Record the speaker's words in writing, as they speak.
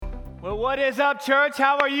Well, what is up, church?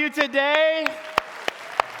 How are you today?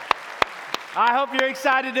 I hope you're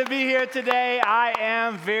excited to be here today. I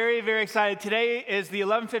am very, very excited. Today is the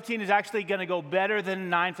 11:15 is actually going to go better than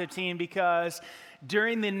 9:15 because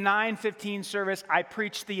during the 9:15 service, I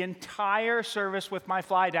preached the entire service with my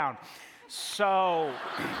fly down. So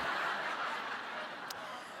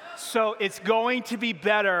it's going to be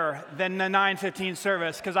better than the 9:15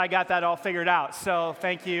 service because I got that all figured out. So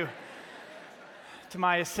thank you to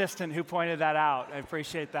my assistant who pointed that out. I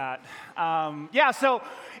appreciate that. So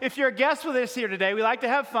if you're a guest with us here today, we like to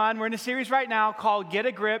have fun. We're in a series right now called Get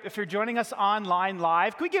a Grip. If you're joining us online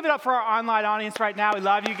live, can we give it up for our online audience right now? We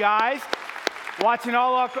love you guys. Watching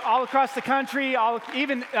all across the country,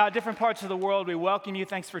 even different parts of the world, we welcome you.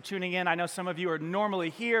 Thanks for tuning in. I know some of you are normally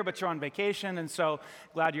here, but you're on vacation, and so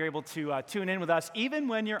glad you're able to tune in with us, even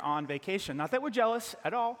when you're on vacation. Not that we're jealous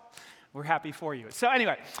at all. We're happy for you. So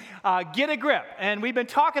anyway, get a grip. And we've been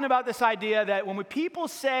talking about this idea that when people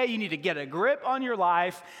say you need to get a grip on your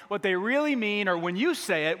life, what they really mean, or when you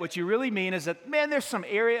say it, what you really mean is that, man, there's some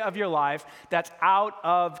area of your life that's out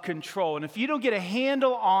of control. And if you don't get a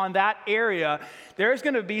handle on that area, there's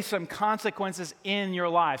going to be some consequences in your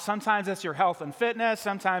life. Sometimes it's your health and fitness.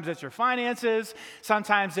 Sometimes it's your finances.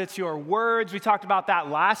 Sometimes it's your words. We talked about that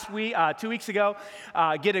last week, 2 weeks ago.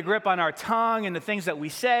 Get a grip on our tongue and the things that we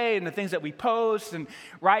say and the things that we post. And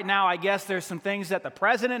right now, I guess there's some things that the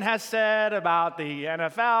president has said about the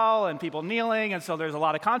NFL and people kneeling. And so there's a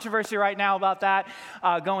lot of controversy right now about that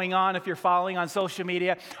going on if you're following on social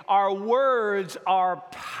media. Our words are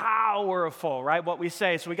powerful, right? What we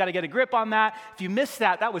say. So we got to get a grip on that. If you missed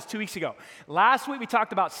that, that was 2 weeks ago. Last week, we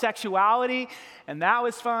talked about sexuality, and that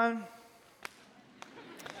was fun.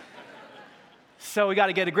 So we got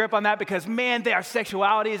to get a grip on that because, man, our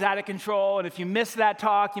sexuality is out of control. And if you missed that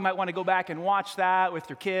talk, you might want to go back and watch that with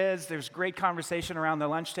your kids. There's great conversation around the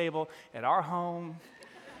lunch table at our home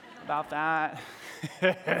about that.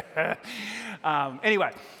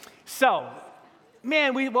 Anyway, so,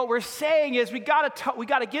 man, what we're saying is we got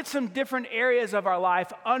to get some different areas of our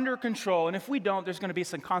life under control. And if we don't, there's going to be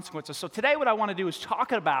some consequences. So today what I want to do is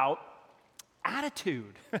talk about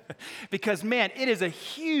attitude. Because, man, it is a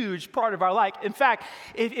huge part of our life. In fact,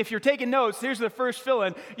 if you're taking notes, here's the first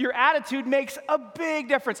fill-in. Your attitude makes a big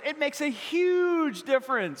difference. It makes a huge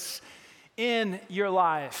difference in your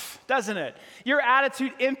life, doesn't it? Your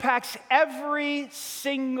attitude impacts every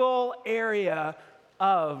single area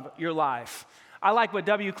of your life. I like what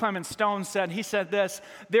W. Clement Stone said. He said this: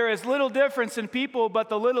 there is little difference in people, but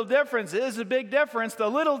the little difference is a big difference. The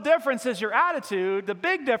little difference is your attitude. The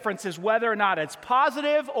big difference is whether or not it's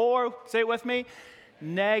positive or, say it with me,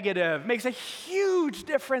 negative. Makes a huge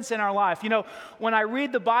difference in our life. You know, when I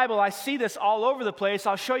read the Bible, I see this all over the place.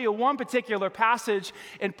 I'll show you one particular passage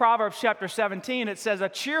in Proverbs chapter 17. It says, a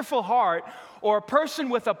cheerful heart, or a person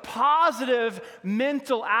with a positive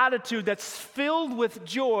mental attitude that's filled with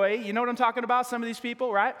joy. You know what I'm talking about? Some of these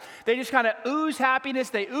people, right? They just kind of ooze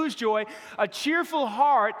happiness. They ooze joy. A cheerful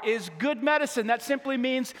heart is good medicine. That simply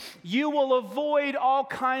means you will avoid all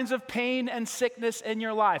kinds of pain and sickness in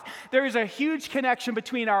your life. There is a huge connection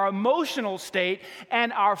between our emotional state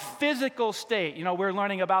and our physical state. You know, we're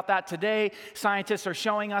learning about that today. Scientists are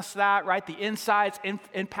showing us that, right? The insides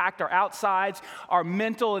impact our outsides. Our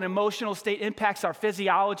mental and emotional state impacts our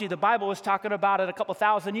physiology. The Bible was talking about it a couple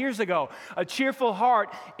thousand years ago. A cheerful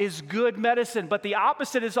heart is good medicine, but the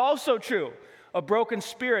opposite is also true. A broken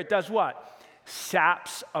spirit does what?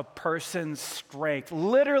 Saps a person's strength.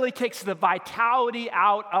 Literally takes the vitality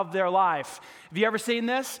out of their life. Have you ever seen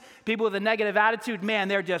this? People with a negative attitude, man,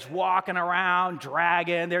 they're just walking around,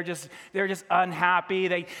 dragging. They're just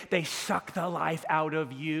unhappy. They suck the life out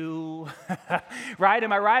of you. Right?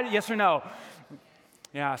 Am I right? Yes or no?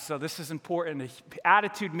 Yeah, so this is important.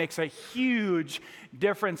 Attitude makes a huge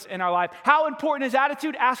difference in our life. How important is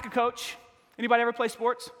attitude? Ask a coach. Anybody ever play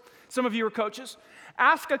sports? Some of you are coaches.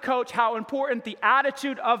 Ask a coach how important the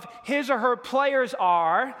attitude of his or her players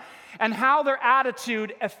are and how their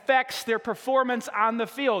attitude affects their performance on the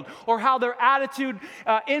field, or how their attitude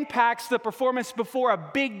impacts the performance before a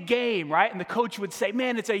big game, right? And the coach would say,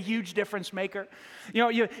 man, it's a huge difference maker. You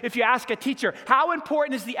know, if you ask a teacher, how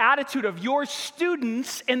important is the attitude of your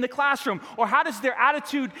students in the classroom, or how does their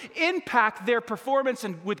attitude impact their performance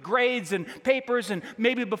and with grades and papers and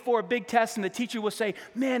maybe before a big test, and the teacher will say,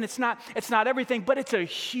 man, it's not everything, but it's a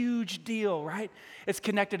huge deal, right? It's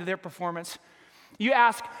connected to their performance.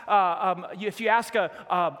 If you ask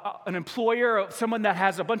an employer, someone that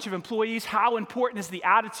has a bunch of employees, how important is the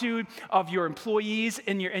attitude of your employees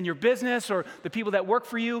in your business or the people that work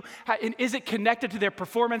for you? And is it connected to their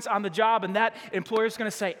performance on the job? And that employer is going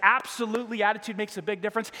to say, absolutely, attitude makes a big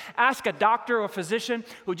difference. Ask a doctor or physician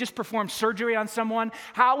who just performed surgery on someone,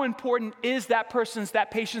 how important is that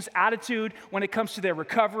patient's attitude when it comes to their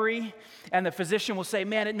recovery? And the physician will say,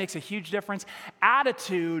 man, it makes a huge difference.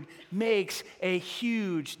 Attitude makes a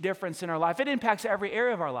huge difference in our life. It impacts every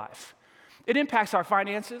area of our life. It impacts our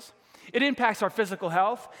finances. It impacts our physical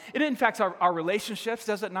health. It impacts our relationships,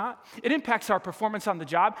 does it not? It impacts our performance on the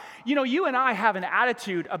job. You know, you and I have an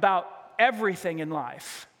attitude about everything in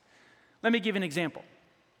life. Let me give you an example.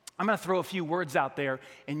 I'm going to throw a few words out there,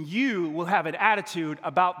 and you will have an attitude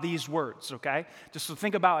about these words, okay? Just so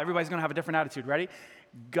think about, everybody's going to have a different attitude. Ready?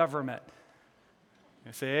 Government.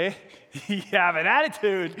 You see? You have an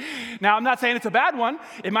attitude. Now, I'm not saying it's a bad one.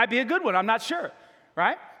 It might be a good one. I'm not sure,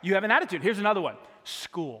 right? You have an attitude. Here's another one.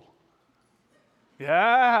 School.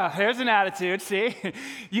 Yeah, here's an attitude, see?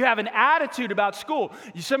 You have an attitude about school.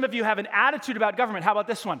 Some of you have an attitude about government. How about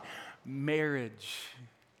this one? Marriage.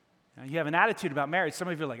 Now, you have an attitude about marriage. Some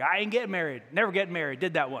of you are like, I ain't getting married. Never getting married.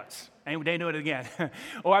 Did that once. Ain't do it again.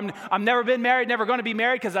 Or I'm never been married, never going to be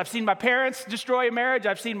married because I've seen my parents destroy a marriage.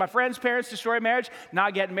 I've seen my friends' parents destroy a marriage.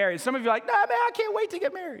 Not getting married. Some of you are like, nah, man, I can't wait to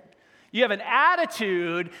get married. You have an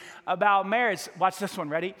attitude about marriage. Watch this one.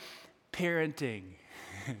 Ready? Parenting.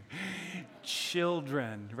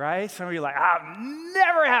 Children, right? Some of you are like, I'm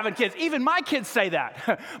never having kids. Even my kids say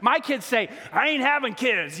that. My kids say, I ain't having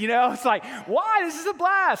kids, you know? It's like, why? This is a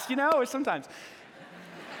blast, you know? Or sometimes.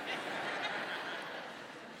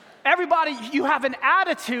 Everybody, you have an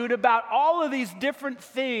attitude about all of these different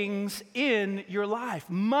things in your life.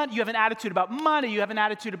 You have an attitude about money. You have an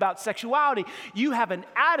attitude about sexuality. You have an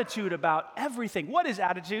attitude about everything. What is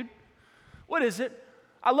attitude? What is it?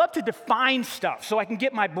 I love to define stuff so I can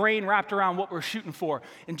get my brain wrapped around what we're shooting for.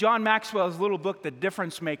 In John Maxwell's little book, The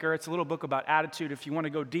Difference Maker, it's a little book about attitude. If you want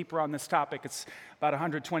to go deeper on this topic, it's about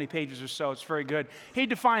 120 pages or so. It's very good. He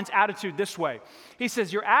defines attitude this way. He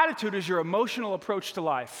says, your attitude is your emotional approach to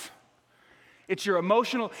life. It's your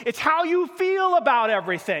emotional, it's how you feel about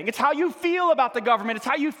everything. It's how you feel about the government. It's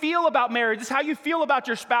how you feel about marriage. It's how you feel about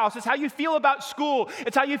your spouse. It's how you feel about school.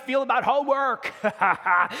 It's how you feel about homework.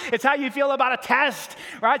 It's how you feel about a test,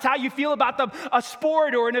 right? It's how you feel about a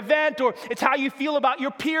sport or an event, or it's how you feel about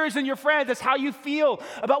your peers and your friends. It's how you feel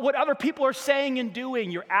about what other people are saying and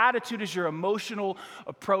doing. Your attitude is your emotional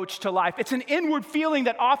approach to life. It's an inward feeling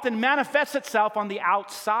that often manifests itself on the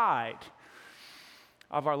outside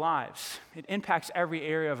of our lives. It impacts every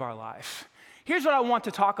area of our life. Here's what I want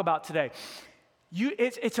to talk about today.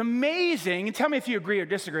 It's amazing, and tell me if you agree or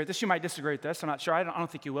disagree with this. You might disagree with this. I'm not sure. I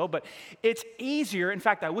don't think you will, but it's easier. In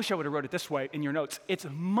fact, I wish I would have wrote it this way in your notes. It's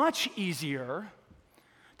much easier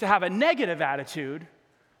to have a negative attitude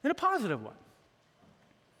than a positive one.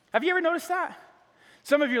 Have you ever noticed that?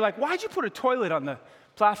 Some of you are like, why'd you put a toilet on the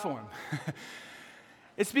platform?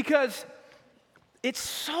 It's because it's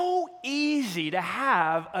so easy to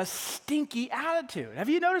have a stinky attitude. Have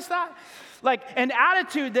you noticed that? Like an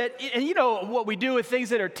attitude that, and you know what we do with things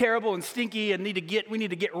that are terrible and stinky and we need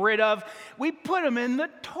to get rid of? We put them in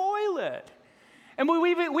the toilet. And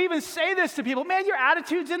we even say this to people, man, your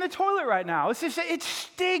attitude's in the toilet right now. It's just, it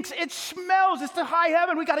stinks, it smells, it's to high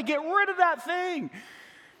heaven. We got to get rid of that thing.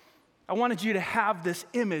 I wanted you to have this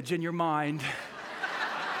image in your mind.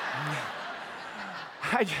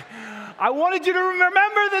 I wanted you to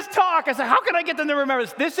remember this talk. I said, how can I get them to remember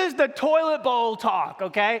this? This is the toilet bowl talk,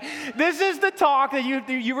 okay? This is the talk that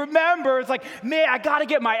you remember. It's like, man, I got to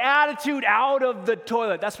get my attitude out of the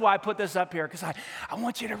toilet. That's why I put this up here, because I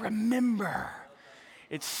want you to remember.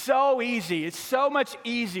 It's so easy. It's so much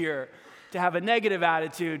easier to have a negative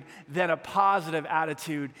attitude than a positive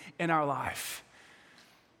attitude in our life.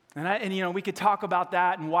 And you know, we could talk about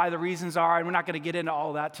that and why the reasons are, and we're not going to get into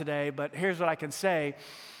all that today, but here's what I can say.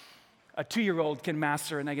 A 2-year-old can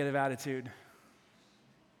master a negative attitude.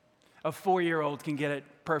 A 4-year-old can get it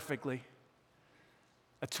perfectly.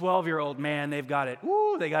 A 12-year-old, man, they've got it.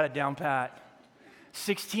 Woo, they got it down pat.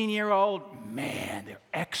 16-year-old, man, they're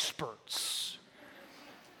experts.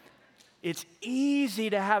 It's easy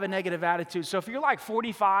to have a negative attitude. So if you're like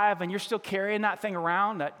 45 and you're still carrying that thing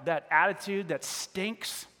around, that attitude that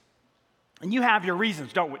stinks, and you have your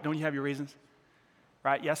reasons, don't you have your reasons?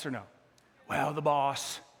 Right, yes or no? Well, the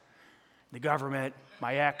boss, the government,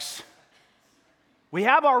 my ex. We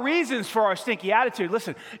have our reasons for our stinky attitude.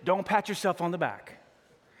 Listen, don't pat yourself on the back,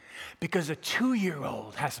 because a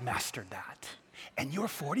 2-year-old has mastered that, and you're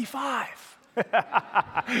 45.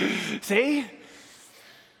 See?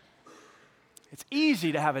 It's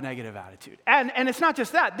easy to have a negative attitude. And it's not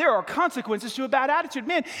just that. There are consequences to a bad attitude.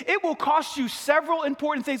 Man, it will cost you several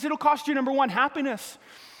important things. It'll cost you, number one, happiness.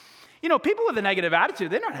 You know, people with a negative attitude,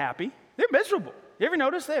 they're not happy. They're miserable. You ever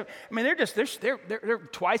notice that? I mean, they're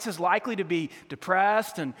twice as likely to be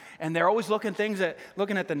depressed, and they're always looking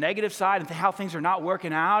at the negative side and how things are not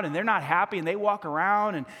working out, and they're not happy, and they walk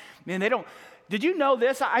around, and man, they don't. Did you know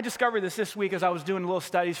this? I discovered this week as I was doing little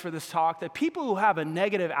studies for this talk, that people who have a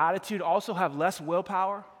negative attitude also have less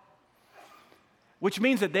willpower, which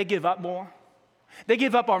means that they give up more. They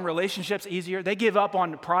give up on relationships easier. They give up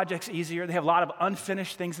on projects easier. They have a lot of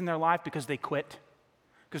unfinished things in their life because they quit,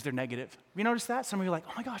 because they're negative. Have you noticed that? Some of you are like,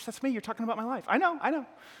 oh my gosh, that's me. You're talking about my life. I know.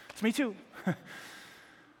 It's me too.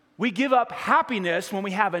 We give up happiness when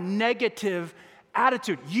we have a negative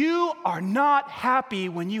attitude. You are not happy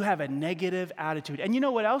when you have a negative attitude. And you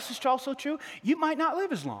know what else is also true? You might not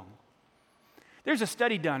live as long. There's a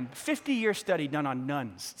study done, 50-year study done on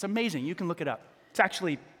nuns. It's amazing. You can look it up. It's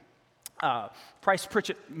actually, Price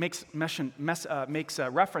Pritchett makes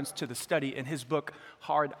reference to the study in his book,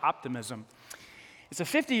 Hard Optimism. It's a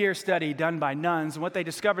 50-year study done by nuns, and what they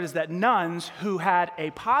discovered is that nuns who had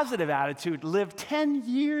a positive attitude lived 10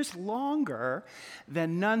 years longer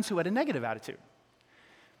than nuns who had a negative attitude.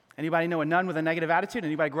 Anybody know a nun with a negative attitude?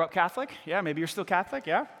 Anybody grew up Catholic? Yeah, maybe you're still Catholic?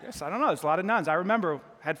 Yeah? Yes, I don't know. There's a lot of nuns. I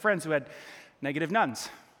had friends who had negative nuns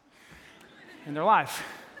in their life.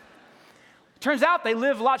 Turns out they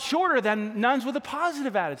live a lot shorter than nuns with a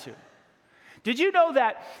positive attitude. Did you know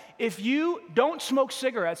that if you don't smoke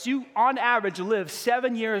cigarettes, you on average live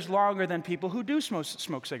 7 years longer than people who do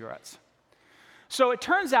smoke cigarettes? So it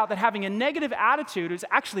turns out that having a negative attitude is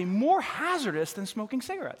actually more hazardous than smoking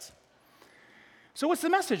cigarettes. So what's the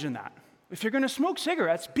message in that? If you're going to smoke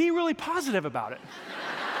cigarettes, be really positive about it.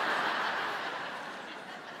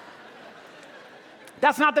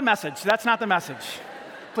 That's not the message.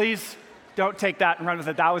 Please don't take that and run with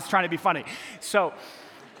it. That was trying to be funny. So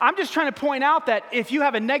I'm just trying to point out that if you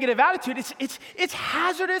have a negative attitude, it's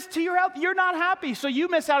hazardous to your health. You're not happy, so you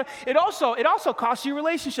miss out. It also costs you a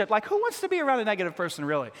relationship. Like, who wants to be around a negative person,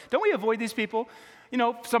 really? Don't we avoid these people? You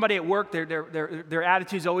know, somebody at work, their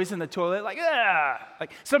attitude's always in the toilet. Like, ugh.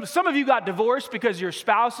 Like some of you got divorced because your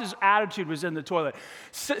spouse's attitude was in the toilet.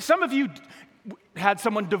 Some of you had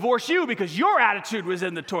someone divorce you because your attitude was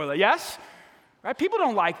in the toilet. Yes, right? People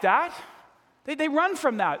don't like that. They run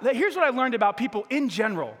from that. Here's what I learned about people in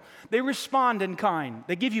general. They respond in kind.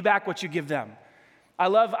 They give you back what you give them. I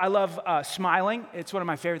love smiling. It's one of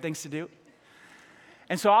my favorite things to do.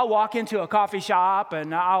 And so I'll walk into a coffee shop,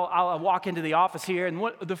 and I'll walk into the office here,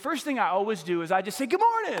 and the first thing I always do is I just say, good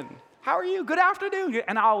morning, how are you, good afternoon,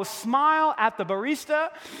 and I'll smile at the barista,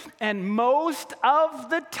 and most of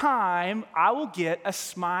the time, I will get a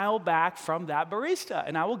smile back from that barista,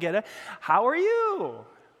 and I will get a, how are you?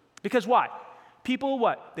 Because what? People,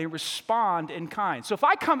 what? They respond in kind. So if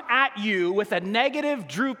I come at you with a negative,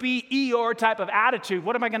 droopy, Eeyore type of attitude,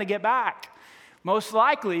 what am I going to get back? Most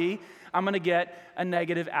likely, I'm going to get a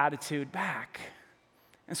negative attitude back.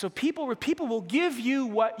 And so people will give you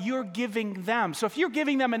what you're giving them. So if you're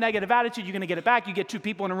giving them a negative attitude, you're going to get it back. You get two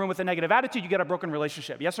people in a room with a negative attitude, you get a broken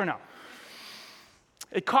relationship. Yes or no?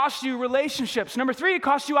 It costs you relationships. Number 3, it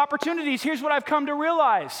costs you opportunities. Here's what I've come to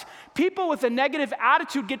realize. People with a negative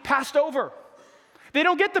attitude get passed over. They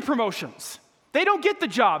don't get the promotions. They don't get the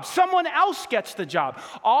job. Someone else gets the job.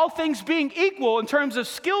 All things being equal in terms of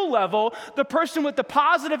skill level, the person with the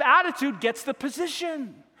positive attitude gets the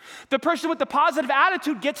position. The person with the positive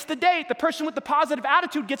attitude gets the date. The person with the positive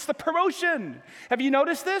attitude gets the promotion. Have you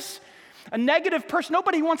noticed this? A negative person,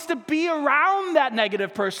 nobody wants to be around that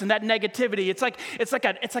negative person, that negativity. It's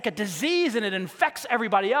like a disease, and it infects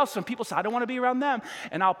everybody else. And people say, I don't want to be around them.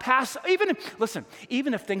 And I'll pass, even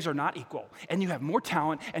if things are not equal, and you have more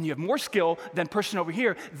talent, and you have more skill than person over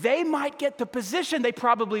here, they might get the position. They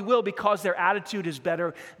probably will, because their attitude is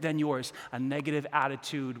better than yours. A negative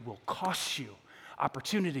attitude will cost you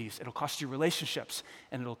opportunities. It'll cost you relationships,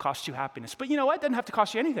 and it'll cost you happiness. But you know what? It doesn't have to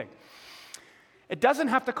cost you anything. It doesn't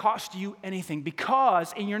have to cost you anything,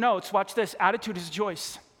 because in your notes, watch this, attitude is a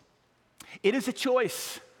choice. It is a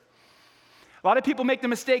choice. A lot of people make the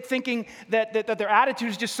mistake thinking that their attitude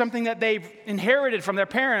is just something that they've inherited from their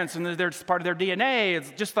parents, and it's part of their DNA.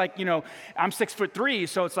 It's just like, you know, I'm 6'3",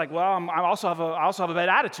 so it's like, well, I also have a bad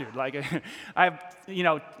attitude. Like, I have, you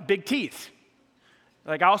know, big teeth.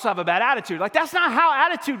 Like, I also have a bad attitude. Like, that's not how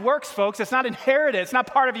attitude works, folks. It's not inherited. It's not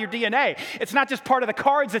part of your DNA. It's not just part of the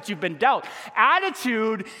cards that you've been dealt.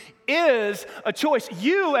 Attitude is a choice.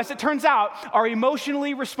 You, as it turns out, are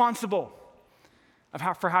emotionally responsible.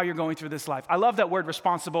 for how you're going through this life. I love that word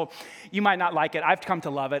responsible. You might not like it. I've come to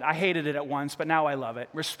love it. I hated it at once, but now I love it.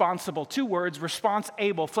 Responsible, 2 words,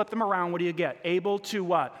 response-able. Flip them around, what do you get? Able to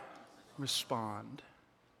what? Respond.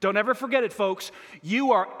 Don't ever forget it, folks.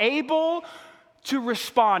 You are able to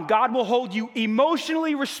respond. God will hold you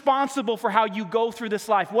emotionally responsible for how you go through this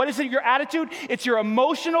life. What is it, your attitude? It's your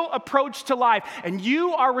emotional approach to life, and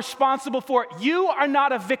you are responsible for it. You are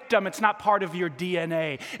not a victim. It's not part of your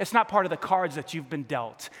DNA. It's not part of the cards that you've been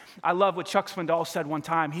dealt. I love what Chuck Swindoll said one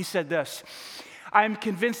time. He said this, I am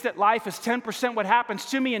convinced that life is 10% what happens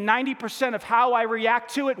to me and 90% of how I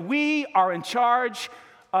react to it. We are in charge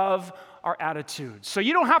of our attitudes. So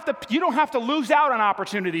you don't have to lose out on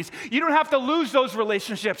opportunities. You don't have to lose those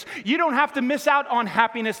relationships. You don't have to miss out on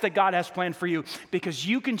happiness that God has planned for you because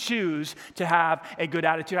you can choose to have a good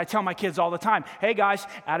attitude. I tell my kids all the time, hey guys,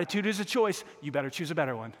 attitude is a choice. You better choose a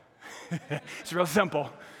better one. It's real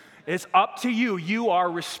simple. It's up to you. You are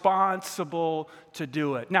responsible to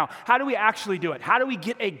do it. Now, how do we actually do it? How do we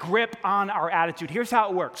get a grip on our attitude? Here's how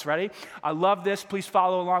it works. Ready? I love this. Please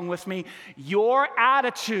follow along with me. Your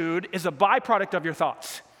attitude is a byproduct of your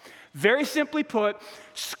thoughts. Very simply put,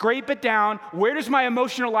 scrape it down. Where does my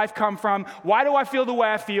emotional life come from? Why do I feel the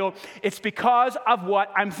way I feel? It's because of what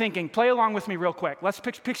I'm thinking. Play along with me real quick. Let's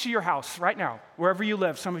picture your house right now, wherever you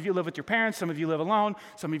live. Some of you live with your parents. Some of you live alone.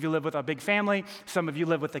 Some of you live with a big family. Some of you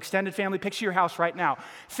live with extended family. Picture your house right now.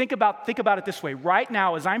 Think about it this way. Right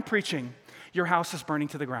now, as I'm preaching, your house is burning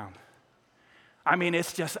to the ground. I mean,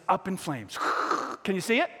 it's just up in flames. Can you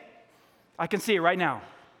see it? I can see it right now.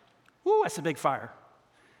 Woo, that's a big fire.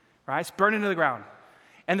 Right? It's burning to the ground.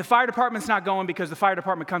 And the fire department's not going because the fire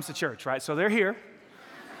department comes to church, right? So they're here.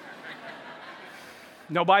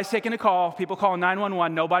 Nobody's taking a call. People calling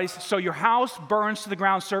 911. So your house burns to the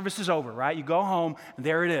ground. Service is over, right? You go home, and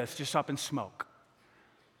there it is, just up in smoke.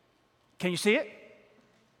 Can you see it?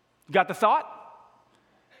 You got the thought?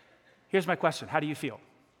 Here's my question. How do you feel?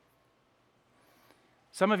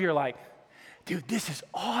 Some of you are like, dude, this is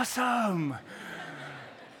awesome.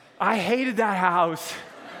 I hated that house.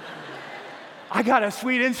 I got a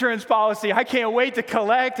sweet insurance policy. I can't wait to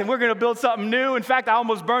collect, and we're going to build something new. In fact, I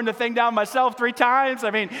almost burned the thing down myself 3 times.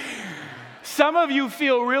 I mean, some of you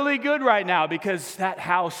feel really good right now because that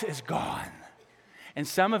house is gone. And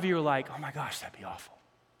some of you are like, oh my gosh, that'd be awful.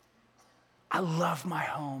 I love my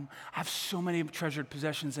home. I have so many treasured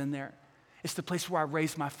possessions in there. It's the place where I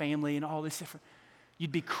raised my family and all this different.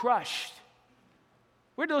 You'd be crushed.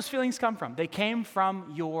 Where do those feelings come from? They came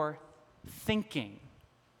from your thinking.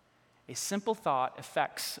 A simple thought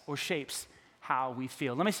affects or shapes how we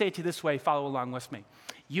feel. Let me say it to you this way, follow along with me.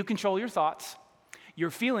 You control your thoughts. Your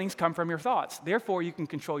feelings come from your thoughts. Therefore, you can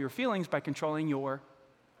control your feelings by controlling your,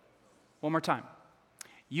 one more time.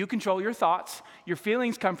 You control your thoughts. Your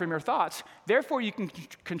feelings come from your thoughts. Therefore, you can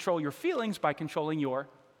control your feelings by controlling your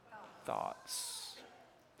thoughts.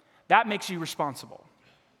 That makes you responsible.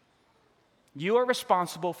 You are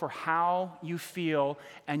responsible for how you feel,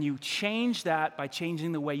 and you change that by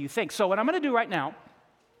changing the way you think. So what I'm going to do right now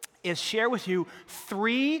is share with you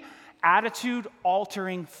 3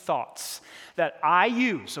 attitude-altering thoughts that I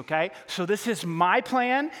use, okay? So this is my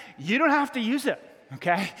plan. You don't have to use it,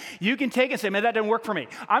 okay? You can take it and say, man, that didn't work for me.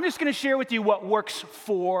 I'm just going to share with you what works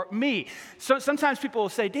for me. So sometimes people will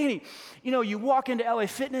say, Danny, you know, you walk into LA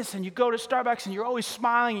Fitness and you go to Starbucks and you're always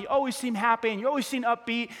smiling, you always seem happy, and you always seem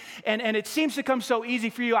upbeat, and it seems to come so easy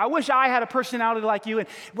for you. I wish I had a personality like you. And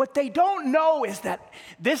what they don't know is that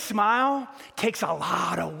this smile takes a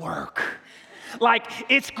lot of work. Like,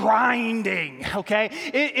 it's grinding, okay?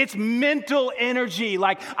 It's mental energy.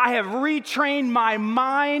 Like, I have retrained my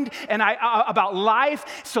mind and about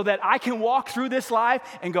life so that I can walk through this life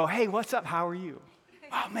and go, hey, what's up? How are you?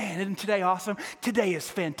 Oh, man, isn't today awesome? Today is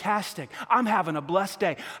fantastic. I'm having a blessed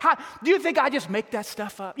day. Do you think I just make that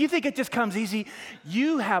stuff up? You think it just comes easy?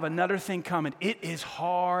 You have another thing coming. It is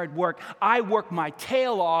hard work. I work my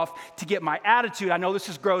tail off to get my attitude. I know this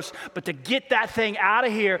is gross, but to get that thing out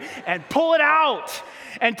of here and pull it out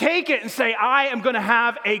and take it and say, I am going to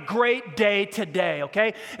have a great day today,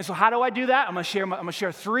 okay? And so how do I do that? I'm going to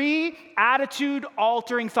share 3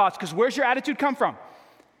 attitude-altering thoughts, because where's your attitude come from?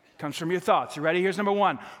 Comes from your thoughts. You ready? Here's number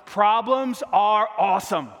 1. Problems are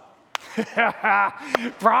awesome.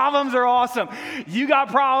 Problems are awesome. You got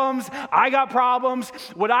problems. I got problems.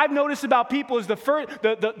 What I've noticed about people is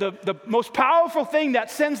the most powerful thing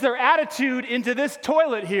that sends their attitude into this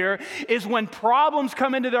toilet here is when problems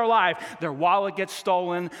come into their life. Their wallet gets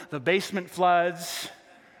stolen. The basement floods,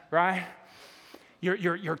 right?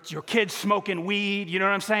 Your kid's smoking weed. You know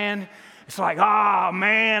what I'm saying? It's like, oh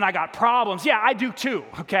man, I got problems. Yeah, I do too,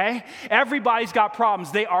 okay? Everybody's got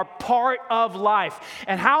problems. They are part of life.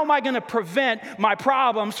 And how am I going to prevent my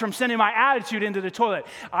problems from sending my attitude into the toilet?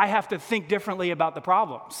 I have to think differently about the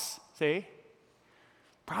problems. See?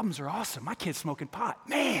 Problems are awesome. My kid's smoking pot.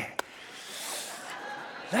 Man,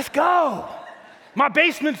 let's go. My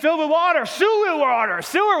basement filled with water, sewer water.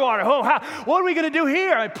 Oh, what are we going to do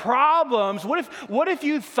here? Problems. What if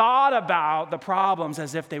you thought about the problems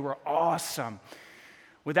as if they were awesome?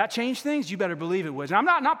 Would that change things? You better believe it would. And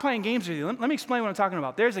I'm not playing games with you. Let me explain what I'm talking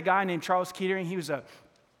about. There's a guy named Charles Keating. He was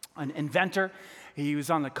an inventor. He was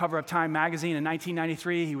on the cover of Time magazine in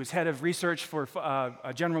 1993. He was head of research for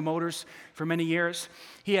General Motors for many years.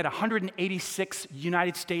 He had 186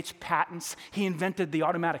 United States patents. He invented the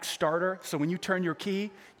automatic starter. So when you turn your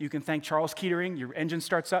key, you can thank Charles Keating. Your engine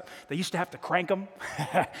starts up. They used to have to crank them.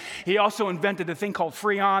 He also invented a thing called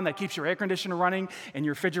Freon that keeps your air conditioner running and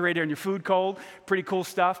your refrigerator and your food cold. Pretty cool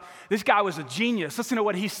stuff. This guy was a genius. Listen to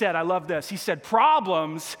what he said. I love this. He said,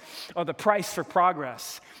 problems are the price for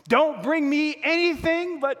progress. Don't bring me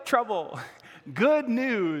anything but trouble. Good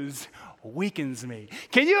news weakens me.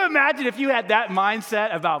 Can you imagine if you had that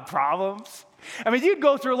mindset about problems? I mean, you'd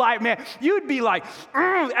go through life, man, you'd be like,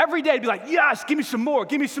 every day, you'd be like, yes, give me some more,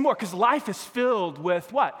 because life is filled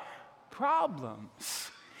with what?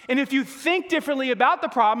 Problems. And if you think differently about the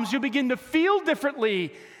problems, you'll begin to feel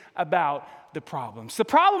differently about the problems. The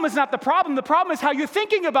problem is not the problem is how you're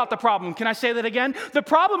thinking about the problem. Can I say that again? The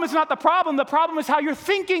problem is not the problem is how you're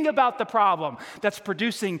thinking about the problem that's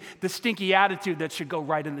producing the stinky attitude that should go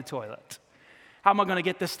right in the toilet. How am I going to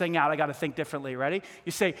get this thing out? I got to think differently. Ready?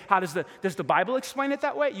 You say, does the Bible explain it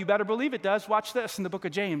that way? You better believe it does. Watch this in the book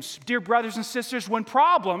of James. Dear brothers and sisters, when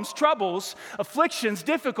problems, troubles, afflictions,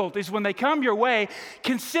 difficulties, when they come your way,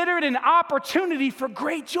 consider it an opportunity for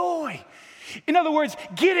great joy. In other words,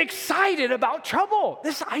 get excited about trouble.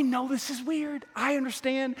 I know this is weird. I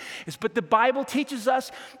understand. But the Bible teaches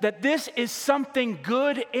us that this is something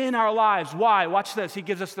good in our lives. Why? Watch this. He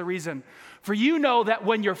gives us the reason. For you know that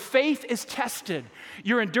when your faith is tested,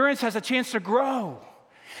 your endurance has a chance to grow.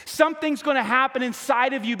 Something's going to happen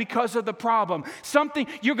inside of you because of the problem.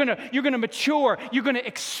 You're going to mature. You're going to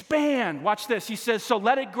expand. Watch this. He says, so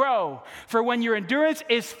let it grow. For when your endurance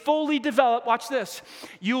is fully developed, watch this,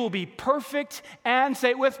 you will be perfect and,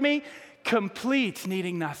 say it with me, complete,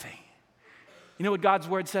 needing nothing. You know what God's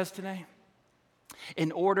word says today?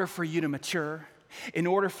 In order for you to mature, in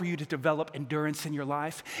order for you to develop endurance in your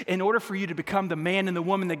life, in order for you to become the man and the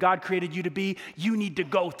woman that God created you to be, you need to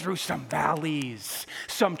go through some valleys,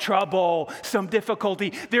 some trouble, some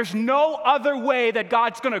difficulty. There's no other way that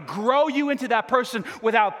God's going to grow you into that person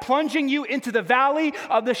without plunging you into the valley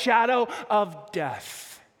of the shadow of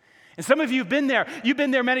death. And some of you have been there. You've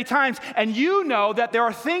been there many times, and you know that there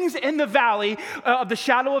are things in the valley of the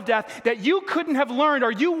shadow of death that you couldn't have learned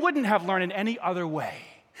or you wouldn't have learned in any other way.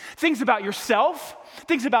 Things about yourself,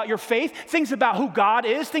 things about your faith, things about who God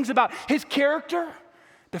is, things about his character,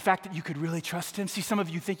 the fact that you could really trust him. See, some of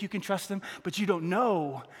you think you can trust him, but you don't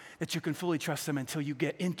know that you can fully trust him until you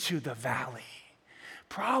get into the valley.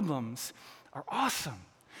 Problems are awesome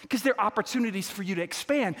because they're opportunities for you to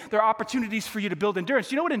expand. They're opportunities for you to build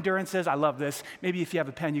endurance. You know what endurance is? I love this. Maybe if you have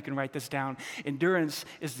a pen, you can write this down. Endurance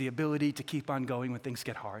is the ability to keep on going when things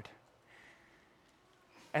get hard.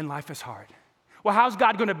 And life is hard. Well, how's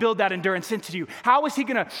God going to build that endurance into you? How is he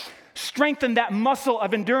going to strengthen that muscle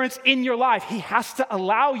of endurance in your life? He has to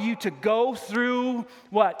allow you to go through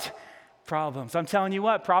what? Problems. I'm telling you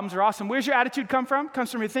what, problems are awesome. Where's your attitude come from?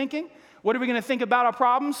 Comes from your thinking. What are we going to think about our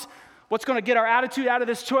problems? What's going to get our attitude out of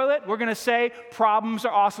this toilet? We're going to say, problems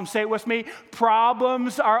are awesome. Say it with me.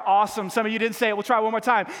 Problems are awesome. Some of you didn't say it. We'll try one more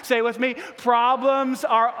time. Say it with me. Problems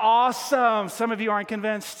are awesome. Some of you aren't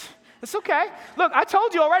convinced. It's okay. Look, I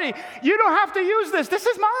told you already, you don't have to use this. This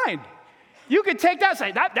is mine. You can take that and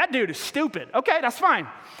say, that dude is stupid. Okay, that's fine.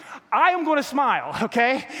 I am going to smile,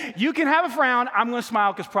 okay? You can have a frown. I'm going to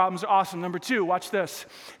smile because problems are awesome. Number 2, watch this.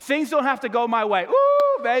 Things don't have to go my way.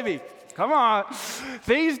 Ooh, baby. Come on.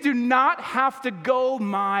 Things do not have to go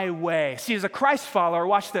my way. See, as a Christ follower,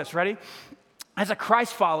 watch this. Ready? As a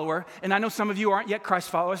Christ follower, and I know some of you aren't yet Christ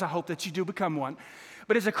followers. I hope that you do become one.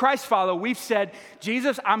 But as a Christ follower, we've said,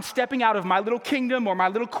 Jesus, I'm stepping out of my little kingdom or my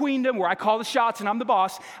little queendom where I call the shots and I'm the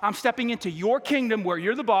boss. I'm stepping into your kingdom where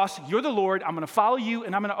you're the boss, you're the Lord. I'm going to follow you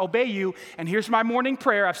and I'm going to obey you. And here's my morning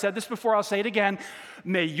prayer. I've said this before. I'll say it again.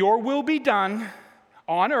 May your will be done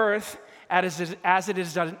on earth as it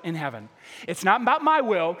is done in heaven. It's not about my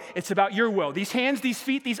will. It's about your will. These hands, these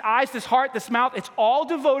feet, these eyes, this heart, this mouth, it's all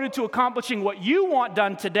devoted to accomplishing what you want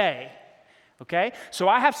done today. Okay? So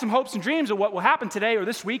I have some hopes and dreams of what will happen today or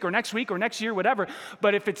this week or next year, whatever.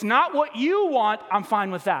 But if it's not what you want, I'm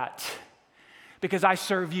fine with that because I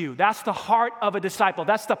serve you. That's the heart of a disciple.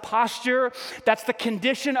 That's the posture. That's the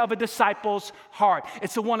condition of a disciple's heart.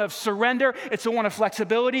 It's a one of surrender. It's a one of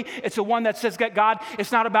flexibility. It's a one that says, God,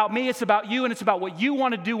 it's not about me. It's about you, and it's about what you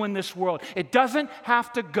want to do in this world. It doesn't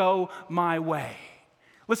have to go my way.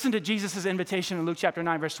 Listen to Jesus' invitation in Luke chapter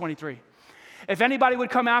 9, verse 23. If anybody would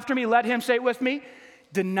come after me, let him, say it with me,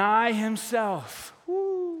 deny himself.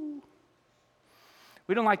 Woo.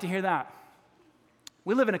 We don't like to hear that.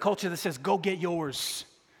 We live in a culture that says, go get yours.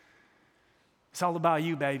 It's all about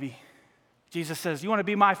you, baby. Jesus says, you want to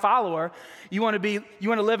be my follower, you want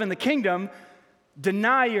to live in the kingdom,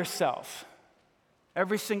 deny yourself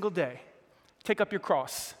every single day. Take up your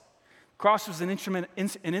cross. Cross was an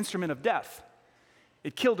instrument of death.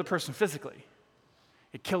 It killed a person physically.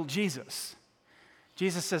 It killed Jesus.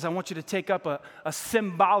 Jesus says, I want you to take up a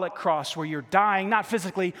symbolic cross where you're dying, not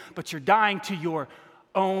physically, but you're dying to your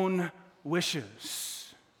own wishes.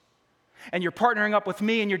 And you're partnering up with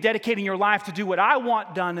me and you're dedicating your life to do what I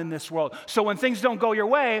want done in this world. So when things don't go your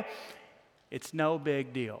way, it's no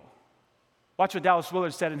big deal. Watch what Dallas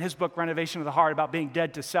Willard said in his book, Renovation of the Heart, about being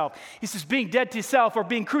dead to self. He says, being dead to self or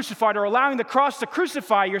being crucified or allowing the cross to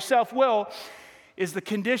crucify your self-will is the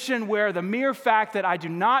condition where the mere fact that I do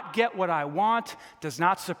not get what I want does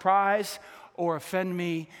not surprise or offend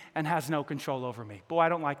me and has no control over me. Boy, I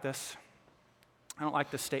don't like this. I don't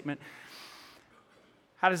like this statement.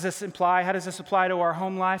 How does this apply to our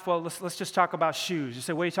home life? Well, let's just talk about shoes. You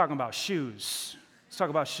say, what are you talking about? Shoes. Let's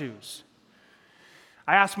talk about shoes.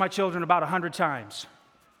 I ask my children about 100 times,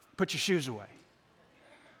 put your shoes away.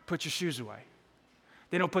 Put your shoes away.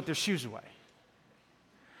 They don't put their shoes away.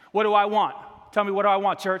 What do I want? Tell me, what do I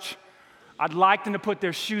want, church? I'd like them to put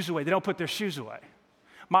their shoes away. They don't put their shoes away.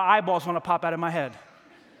 My eyeballs want to pop out of my head.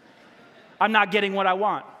 I'm not getting what I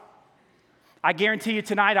want. I guarantee you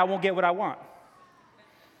tonight I won't get what I want.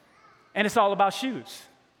 And it's all about shoes.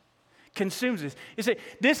 Consumes this. You see,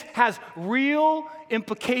 this has real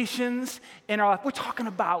implications in our life. We're talking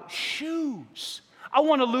about shoes. I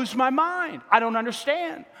want to lose my mind. I don't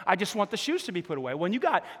understand. I just want the shoes to be put away. When you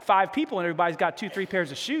got 5 people and everybody's got 2-3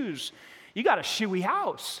 pairs of shoes, you got a shoey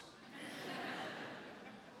house.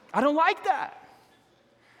 I don't like that.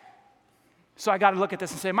 So I got to look at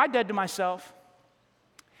this and say, am I dead to myself?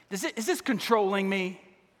 Is this controlling me?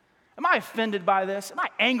 Am I offended by this? Am I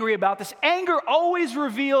angry about this? Anger always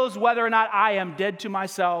reveals whether or not I am dead to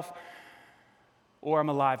myself or I'm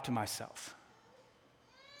alive to myself.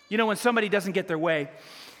 You know, when somebody doesn't get their way,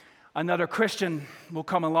 another Christian will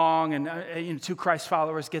come along and 2 Christ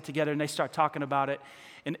followers get together and they start talking about it.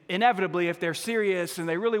 And inevitably, if they're serious and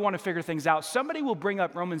they really want to figure things out, somebody will bring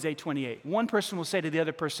up Romans 8:28. One person will say to the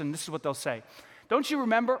other person, this is what they'll say. Don't you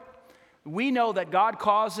remember? We know that God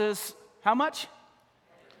causes how much?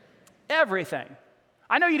 Everything.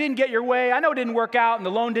 I know you didn't get your way. I know it didn't work out and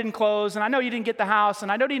the loan didn't close. And I know you didn't get the house.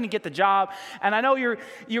 And I know you didn't get the job. And I know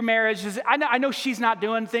your marriage is, I know she's not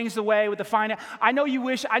doing things the way with the finance. I know you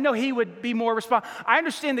wish, I know he would be more responsible. I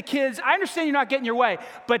understand the kids. I understand you're not getting your way.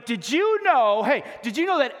 But did you know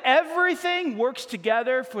that everything works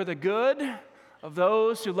together for the good of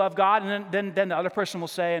those who love God? And then the other person will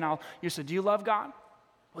say, you say, do you love God?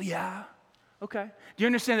 Well, yeah. Okay. Do you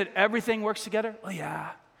understand that everything works together? Well, yeah.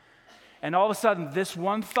 And all of a sudden, this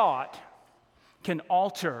one thought can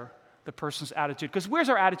alter the person's attitude. Because where's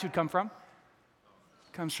our attitude come from?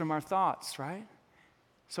 It comes from our thoughts, right?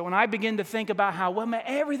 So when I begin to think about how,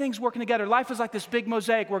 everything's working together. Life is like this big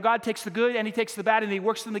mosaic where God takes the good and he takes the bad and he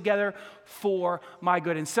works them together for my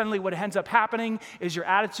good. And suddenly what ends up happening is your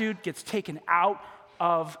attitude gets taken out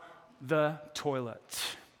of the toilet.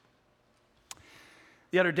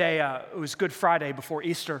 The other day, it was Good Friday before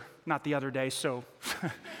Easter. Not the other day, so...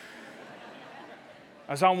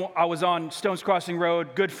 I was on Stones Crossing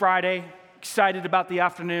Road, Good Friday, excited about the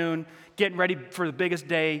afternoon, getting ready for the biggest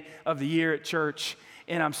day of the year at church.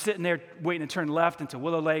 And I'm sitting there waiting to turn left into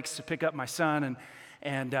Willow Lakes to pick up my son.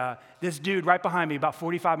 And this dude right behind me, about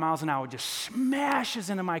 45 miles an hour, just smashes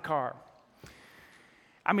into my car.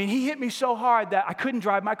 I mean, he hit me so hard that I couldn't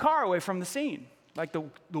drive my car away from the scene. Like the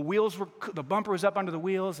bumper was up under the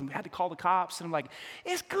wheels, and we had to call the cops. And I'm like,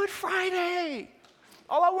 it's Good Friday.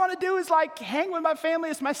 All I want to do is hang with my family.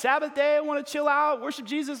 It's my Sabbath day. I want to chill out, worship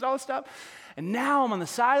Jesus, all this stuff. And now I'm on the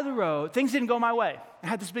side of the road. Things didn't go my way. I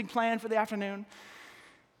had this big plan for the afternoon.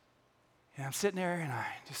 And I'm sitting there and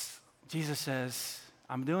Jesus says,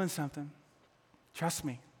 I'm doing something. Trust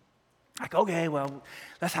me. Like, okay, well,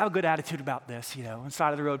 let's have a good attitude about this, on the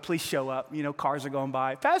side of the road. Please show up. Cars are going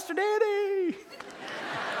by. Pastor Danny.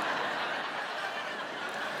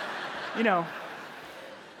 you know.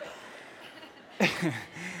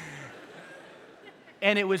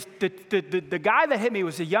 And it was the guy that hit me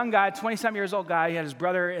was a young guy, 20-something years old guy. He had his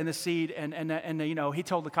brother in the seat, and you know, he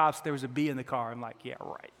told the cops there was a bee in the car. I'm like, yeah,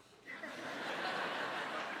 right.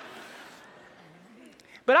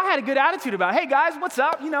 But I had a good attitude about it. Hey, guys, what's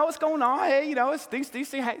up? You know, what's going on? Hey, you know, these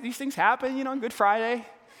things happen, you know, on Good Friday.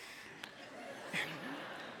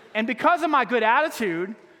 And because of my good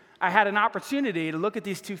attitude, I had an opportunity to look at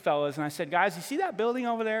these two fellas, and I said, guys, you see that building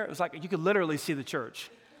over there? It was like you could literally see the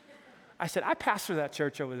church. I said, I pastor that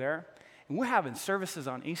church over there, and we're having services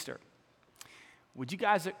on Easter. Would you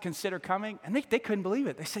guys consider coming? And they couldn't believe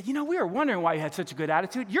it. They said, you know, we were wondering why you had such a good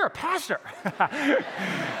attitude. You're a pastor.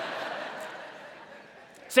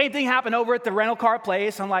 Same thing happened over at the rental car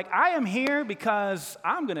place. I'm like, I am here because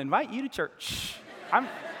I'm going to invite you to church.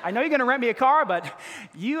 I know you're going to rent me a car, but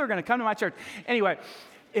you are going to come to my church. Anyway,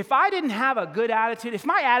 if I didn't have a good attitude, if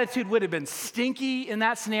my attitude would have been stinky in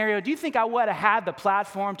that scenario, do you think I would have had the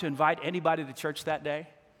platform to invite anybody to church that day?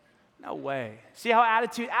 No way. See how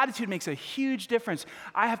attitude makes a huge difference.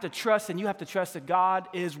 I have to trust, and you have to trust that God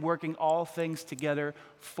is working all things together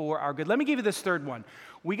for our good. Let me give you this third one.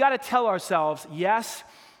 We got to tell ourselves, yes,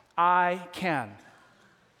 I can.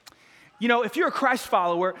 You know, if you're a Christ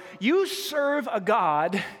follower, you serve a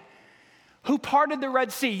God who parted the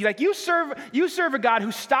Red Sea. Like you serve a God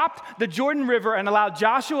who stopped the Jordan River and allowed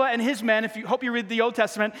Joshua and his men, hope you read the Old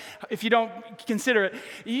Testament, if you don't consider it,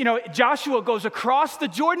 you know, Joshua goes across the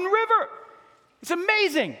Jordan River. It's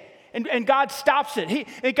amazing. And God stops it.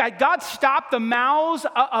 God stopped the mouths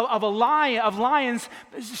of lions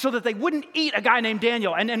so that they wouldn't eat a guy named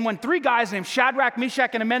Daniel. And when three guys named Shadrach,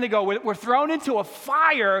 Meshach, and Abednego were thrown into a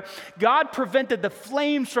fire, God prevented the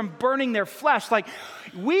flames from burning their flesh. Like,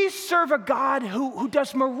 we serve a God who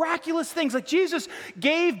does miraculous things. Like, Jesus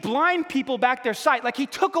gave blind people back their sight. Like, he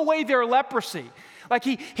took away their leprosy. Like,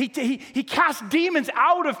 he cast demons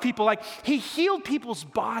out of people. Like, he healed people's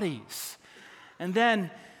bodies. And then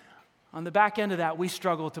on the back end of that, we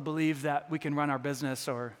struggle to believe that we can run our business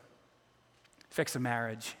or fix a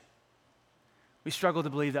marriage. We struggle to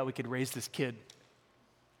believe that we could raise this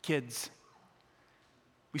kids.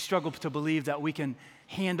 We struggle to believe that we can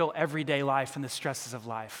handle everyday life and the stresses of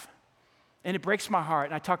life. And it breaks my heart.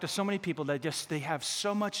 And I talk to so many people that they have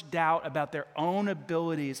so much doubt about their own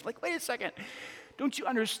abilities. Like, wait a second, don't you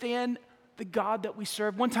understand the God that we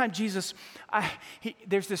serve? One time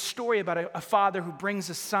there's this story about a father who brings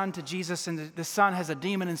a son to Jesus, and the son has a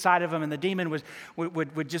demon inside of him, and the demon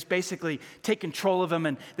would just basically take control of him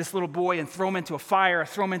and this little boy and throw him into a fire,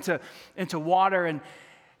 throw him into water,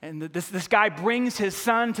 and this guy brings his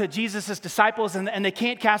son to Jesus' disciples, and they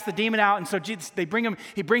can't cast the demon out, and so he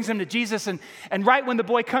brings him to Jesus, and right when the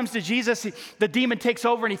boy comes to Jesus, the demon takes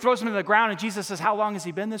over and he throws him to the ground, and Jesus says, how long has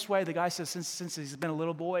he been this way? The guy says, since he's been a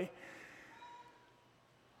little boy.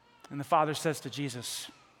 And the father says to Jesus,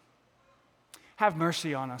 have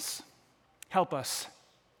mercy on us. Help us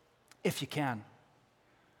if you can.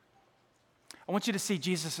 I want you to see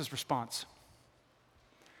Jesus' response.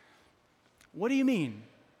 What do you mean,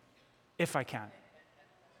 if I can?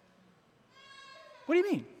 What do you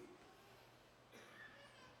mean?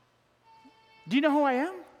 Do you know who I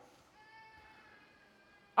am?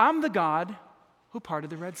 I'm the God who parted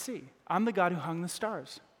the Red Sea. I'm the God who hung the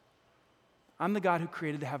stars. I'm the God who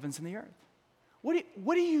created the heavens and the earth.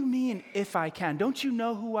 What do you mean, if I can? Don't you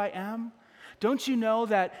know who I am? Don't you know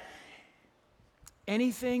that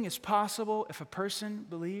anything is possible if a person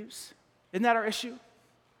believes? Isn't that our issue?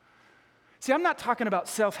 See, I'm not talking about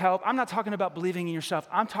self-help. I'm not talking about believing in yourself.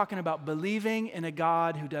 I'm talking about believing in a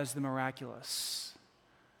God who does the miraculous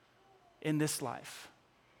in this life.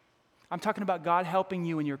 I'm talking about God helping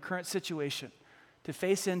you in your current situation to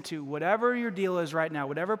face into whatever your deal is right now,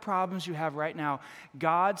 whatever problems you have right now.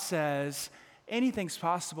 God says anything's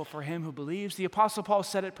possible for him who believes. The Apostle Paul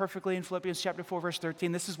said it perfectly in Philippians chapter 4, verse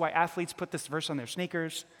 13. This is why athletes put this verse on their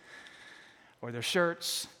sneakers or their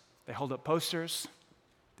shirts. They hold up posters.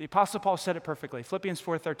 The Apostle Paul said it perfectly. Philippians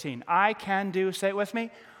 4:13. I can do, say it with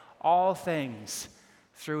me, all things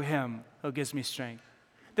through him who gives me strength.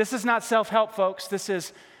 This is not self-help, folks. This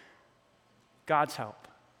is God's help.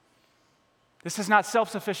 This is not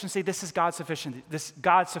self-sufficiency. This is God's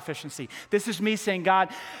sufficiency. This is me saying, God,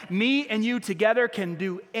 me and you together can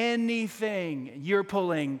do anything. You're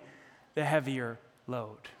pulling the heavier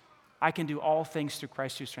load. I can do all things through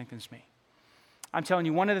Christ who strengthens me. I'm telling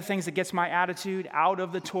you, one of the things that gets my attitude out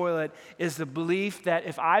of the toilet is the belief that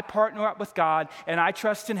if I partner up with God and I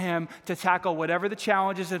trust in Him to tackle whatever the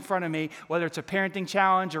challenge is in front of me, whether it's a parenting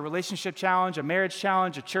challenge, a relationship challenge, a marriage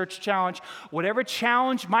challenge, a church challenge, whatever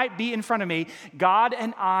challenge might be in front of me, God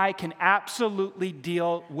and I can absolutely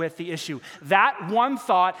deal with the issue. That one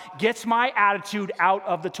thought gets my attitude out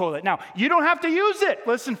of the toilet. Now, you don't have to use it.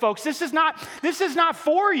 Listen, folks, this is not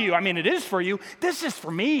for you. I mean, it is for you. This is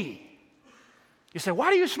for me. You say,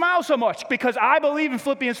 why do you smile so much? Because I believe in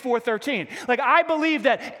Philippians 4:13. Like, I believe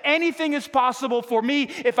that anything is possible for me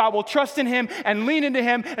if I will trust in Him and lean into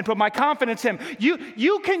Him and put my confidence in Him.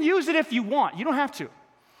 You can use it if you want. You don't have to.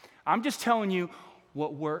 I'm just telling you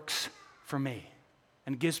what works for me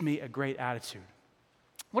and gives me a great attitude.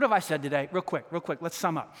 What have I said today? Real quick, let's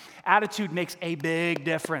sum up. Attitude makes a big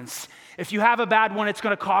difference. If you have a bad one, it's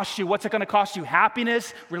going to cost you. What's it going to cost you?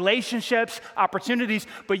 Happiness, relationships, opportunities,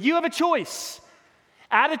 but you have a choice.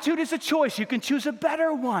 Attitude is a choice. You can choose a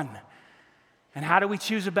better one. And how do we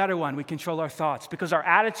choose a better one? We control our thoughts because our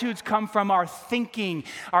attitudes come from our thinking.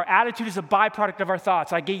 Our attitude is a byproduct of our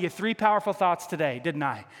thoughts. I gave you 3 powerful thoughts today, didn't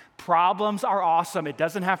I? Problems are awesome. It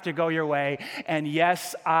doesn't have to go your way. And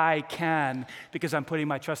yes, I can because I'm putting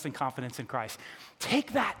my trust and confidence in Christ.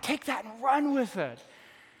 Take that and run with it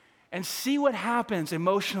and see what happens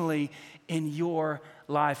emotionally in your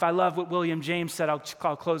life. I love what William James said. I'll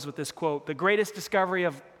close with this quote. The greatest discovery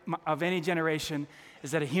of any generation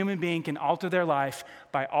is that a human being can alter their life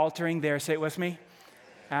by altering their, say it with me,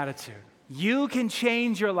 attitude. You can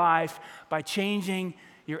change your life by changing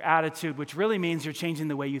your attitude, which really means you're changing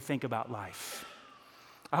the way you think about life.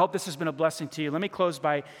 I hope this has been a blessing to you. Let me close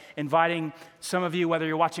by inviting some of you, whether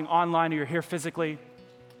you're watching online or you're here physically,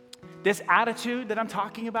 this attitude that I'm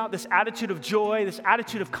talking about, this attitude of joy, this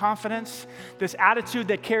attitude of confidence, this attitude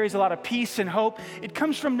that carries a lot of peace and hope, it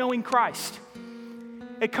comes from knowing Christ.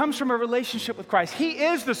 It comes from a relationship with Christ. He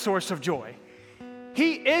is the source of joy.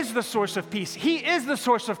 He is the source of peace. He is the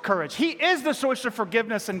source of courage. He is the source of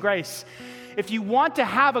forgiveness and grace. If you want to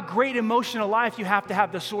have a great emotional life, you have to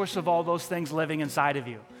have the source of all those things living inside of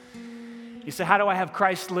you. You say, how do I have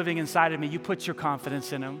Christ living inside of me? You put your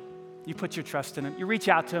confidence in Him. You put your trust in Him. You reach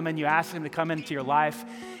out to Him and you ask Him to come into your life,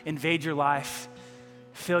 invade your life,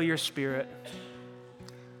 fill your spirit.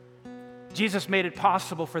 Jesus made it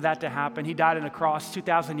possible for that to happen. He died on a cross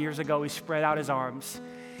 2,000 years ago. He spread out His arms.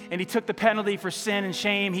 And He took the penalty for sin and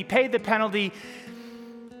shame. He paid the penalty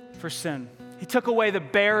for sin. He took away the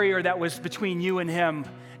barrier that was between you and Him,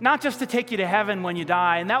 not just to take you to heaven when you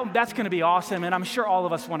die. And that's going to be awesome. And I'm sure all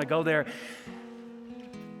of us want to go there.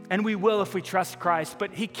 And we will if we trust Christ.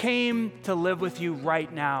 But He came to live with you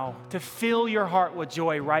right now, to fill your heart with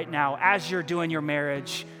joy right now as you're doing your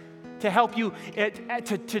marriage, to help you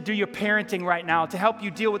to do your parenting right now, to help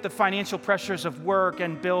you deal with the financial pressures of work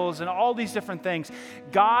and bills and all these different things.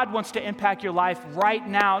 God wants to impact your life right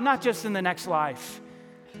now, not just in the next life.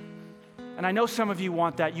 And I know some of you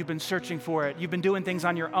want that. You've been searching for it. You've been doing things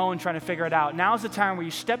on your own, trying to figure it out. Now's the time where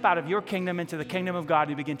you step out of your kingdom into the kingdom of God and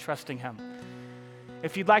you begin trusting Him.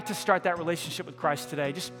 If you'd like to start that relationship with Christ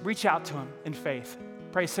today, just reach out to Him in faith.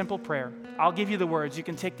 Pray a simple prayer. I'll give you the words. You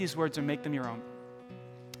can take these words and make them your own.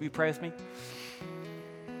 Will you pray with me?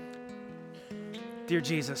 Dear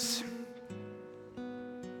Jesus,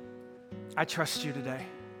 I trust You today.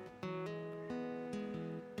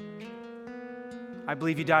 I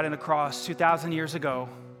believe You died on a cross 2,000 years ago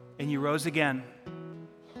and You rose again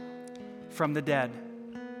from the dead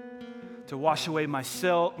to wash away my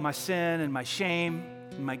sin and my shame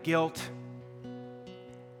and my guilt.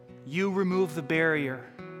 You removed the barrier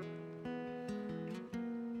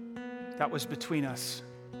that was between us.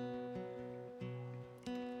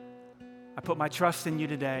 I put my trust in You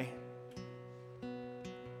today.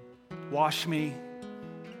 Wash me,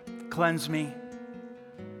 cleanse me,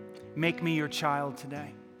 make me Your child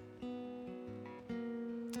today.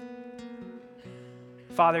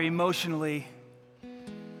 Father, emotionally,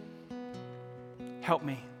 help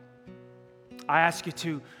me. I ask You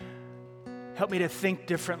to help me to think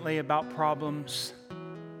differently about problems,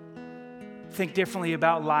 think differently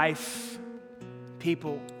about life,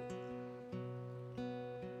 people.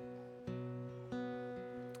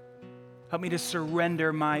 Help me to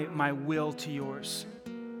surrender my will to Yours.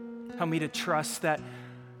 Help me to trust that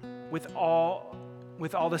with all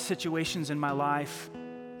the situations in my life,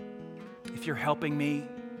 if You're helping me,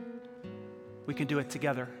 we can do it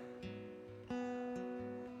together.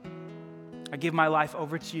 I give my life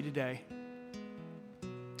over to You today.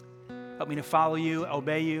 Help me to follow You,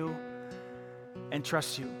 obey You, and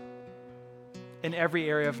trust You in every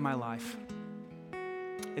area of my life.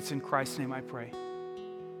 It's in Christ's name I pray.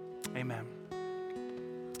 Amen.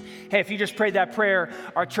 Hey, if you just prayed that prayer,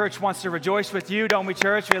 our church wants to rejoice with you, don't we,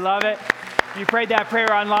 church? We love it. If you prayed that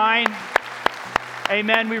prayer online,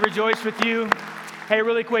 amen, we rejoice with you. Hey,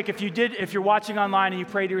 really quick, if you're watching online and you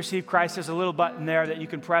prayed to receive Christ, there's a little button there that you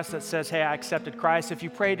can press that says, hey, I accepted Christ. If you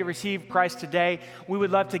prayed to receive Christ today, we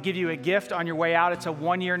would love to give you a gift on your way out. It's a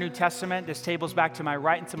 1-year New Testament. This table's back to my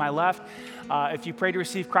right and to my left. If you pray to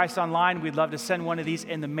receive Christ online, we'd love to send one of these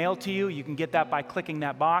in the mail to you. You can get that by clicking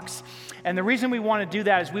that box. And the reason we want to do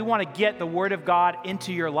that is we want to get the Word of God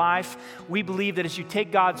into your life. We believe that as you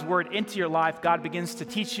take God's Word into your life, God begins to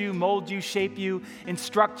teach you, mold you, shape you,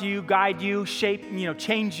 instruct you, guide you,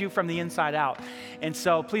 change you from the inside out. And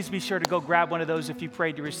so please be sure to go grab one of those if you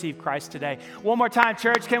prayed to receive Christ today. One more time,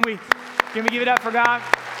 church, can we give it up for God?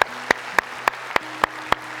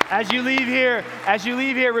 As you leave here,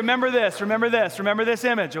 remember this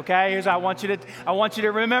image, okay? I want you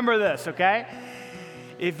to remember this, okay?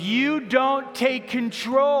 If you don't take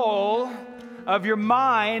control of your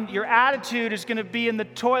mind, your attitude is going to be in the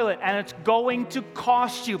toilet, and it's going to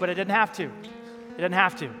cost you, but it didn't have to. It didn't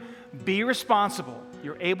have to. Be responsible.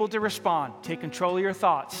 You're able to respond. Take control of your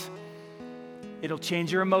thoughts. It'll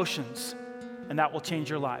change your emotions, and that will change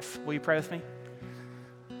your life. Will you pray with me?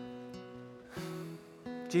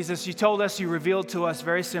 Jesus, you told us, you revealed to us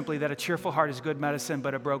very simply that a cheerful heart is good medicine,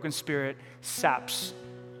 but a broken spirit saps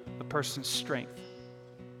a person's strength.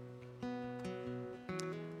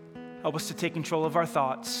 Help us to take control of our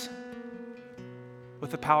thoughts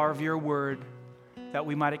with the power of your word, that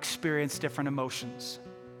we might experience different emotions.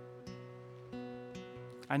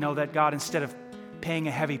 I know that, God, instead of paying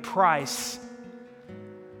a heavy price,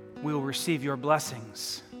 we will receive your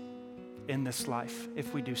blessings in this life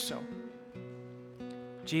if we do so.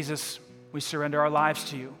 Jesus, we surrender our lives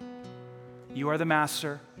to you. You are the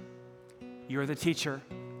master. You are the teacher.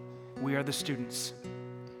 We are the students.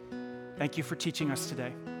 Thank you for teaching us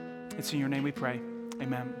today. It's in your name we pray.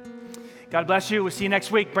 Amen. God bless you. We'll see you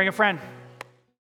next week. Bring a friend.